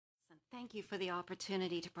Thank you for the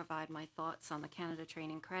opportunity to provide my thoughts on the Canada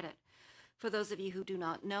Training Credit. For those of you who do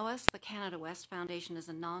not know us, the Canada West Foundation is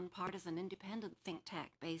a nonpartisan independent think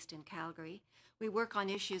tank based in Calgary. We work on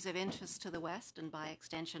issues of interest to the West and by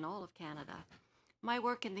extension all of Canada. My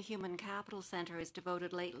work in the Human Capital Centre is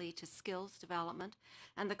devoted lately to skills development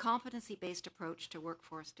and the competency-based approach to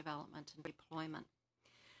workforce development and deployment.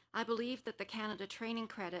 I believe that the Canada Training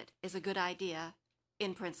Credit is a good idea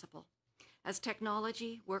in principle. As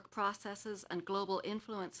technology, work processes, and global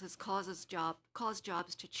influences cause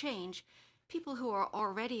jobs to change, people who are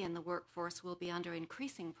already in the workforce will be under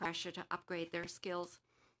increasing pressure to upgrade their skills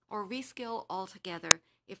or reskill altogether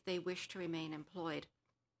if they wish to remain employed.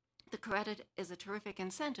 The credit is a terrific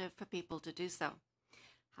incentive for people to do so.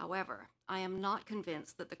 However, I am not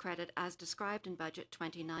convinced that the credit as described in Budget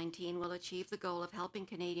 2019 will achieve the goal of helping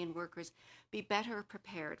Canadian workers be better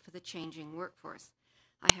prepared for the changing workforce.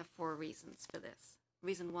 I have 4 reasons for this.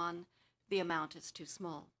 Reason 1, the amount is too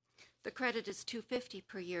small. The credit is $250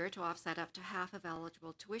 per year to offset up to half of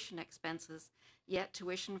eligible tuition expenses, yet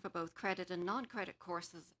tuition for both credit and non-credit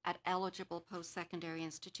courses at eligible post-secondary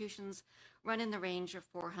institutions run in the range of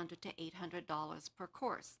 $400 to $800 per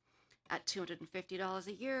course. At $250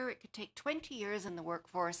 a year, it could take 20 years in the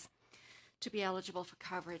workforce to be eligible for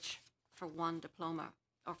coverage for one diploma,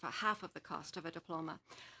 or for half of the cost of a diploma.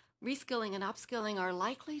 Reskilling and upskilling are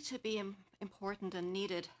likely to be important and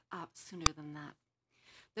needed sooner than that.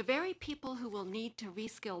 The very people who will need to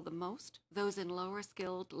reskill the most, those in lower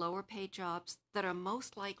skilled, lower paid jobs that are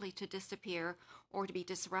most likely to disappear or to be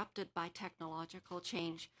disrupted by technological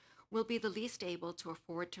change, will be the least able to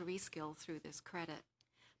afford to reskill through this credit.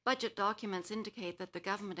 Budget documents indicate that the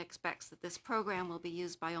government expects that this program will be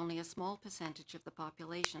used by only a small percentage of the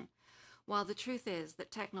population, while the truth is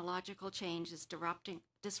that technological change is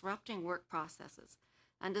disrupting work processes,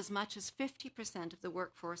 and as much as 50% of the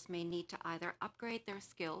workforce may need to either upgrade their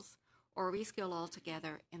skills or reskill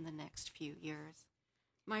altogether in the next few years.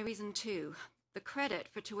 My reason 2, the credit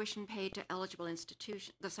for tuition paid to eligible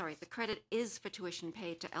institutions, the credit is for tuition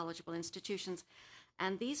paid to eligible institutions,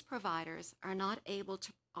 and these providers are not able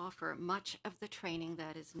to offer much of the training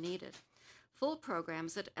that is needed. Full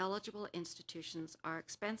programs at eligible institutions are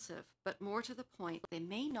expensive, but more to the point, they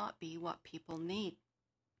may not be what people need.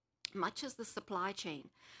 Much as the supply chain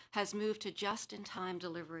has moved to just-in-time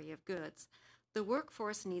delivery of goods, the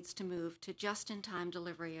workforce needs to move to just-in-time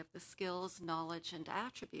delivery of the skills, knowledge, and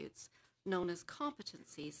attributes, known as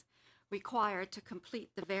competencies, required to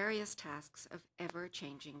complete the various tasks of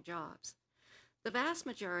ever-changing jobs. The vast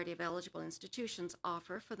majority of eligible institutions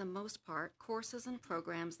offer, for the most part, courses and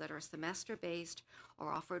programs that are semester-based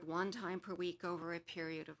or offered one time per week over a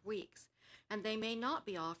period of weeks, and they may not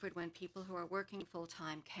be offered when people who are working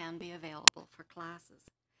full-time can be available for classes.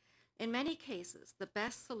 In many cases, the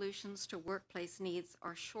best solutions to workplace needs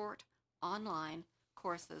are short, online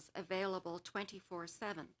courses available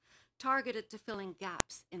 24/7, targeted to filling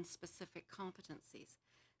gaps in specific competencies.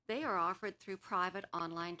 They are offered through private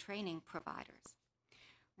online training providers.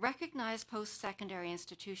 Recognized post-secondary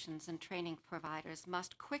institutions and training providers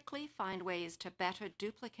must quickly find ways to better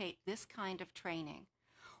duplicate this kind of training,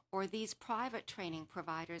 or these private training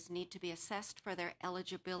providers need to be assessed for their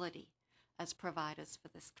eligibility as providers for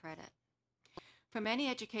this credit. For many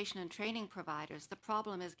education and training providers, the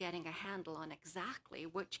problem is getting a handle on exactly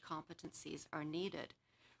which competencies are needed,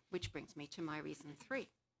 which brings me to my reason 3.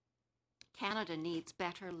 Canada needs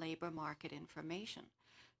better labor market information.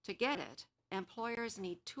 To get it, employers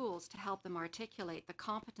need tools to help them articulate the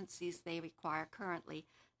competencies they require currently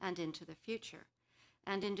and into the future.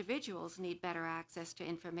 And individuals need better access to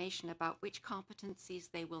information about which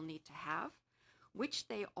competencies they will need to have, which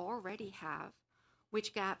they already have,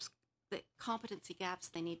 which the competency gaps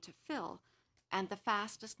they need to fill, and the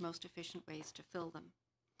fastest, most efficient ways to fill them.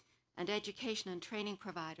 And education and training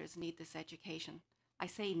providers need this education. I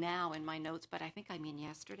say now in my notes, but I think I mean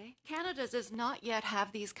yesterday. Canada does not yet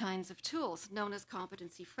have these kinds of tools, known as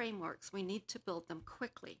competency frameworks. We need to build them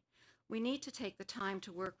quickly. We need to take the time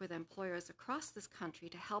to work with employers across this country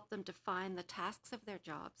to help them define the tasks of their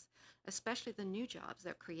jobs, especially the new jobs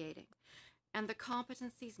they're creating, and the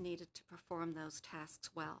competencies needed to perform those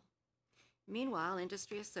tasks well. Meanwhile,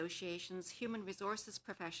 industry associations, human resources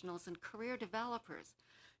professionals, and career developers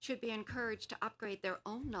should be encouraged to upgrade their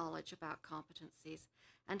own knowledge about competencies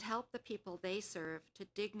and help the people they serve to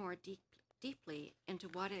dig more deeply into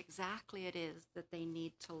what exactly it is that they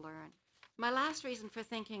need to learn. My last reason for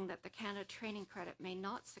thinking that the Canada Training Credit may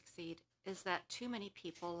not succeed is that too many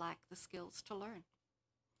people lack the skills to learn.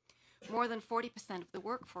 More than 40% of the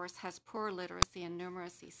workforce has poor literacy and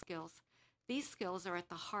numeracy skills. These skills are at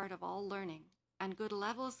the heart of all learning, and good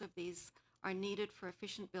levels of these are needed for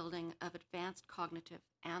efficient building of advanced cognitive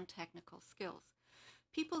and technical skills.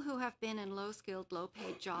 People who have been in low-skilled,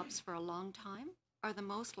 low-paid jobs for a long time are the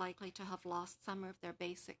most likely to have lost some of their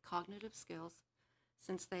basic cognitive skills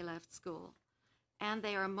since they left school, and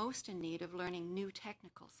they are most in need of learning new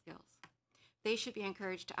technical skills. They should be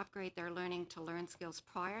encouraged to upgrade their learning to learn skills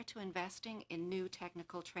prior to investing in new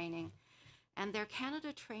technical training, and their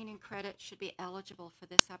Canada training credit should be eligible for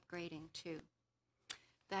this upgrading too.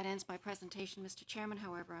 That ends my presentation, Mr. Chairman.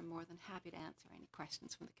 However, I'm more than happy to answer any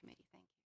questions from the committee. Thank you.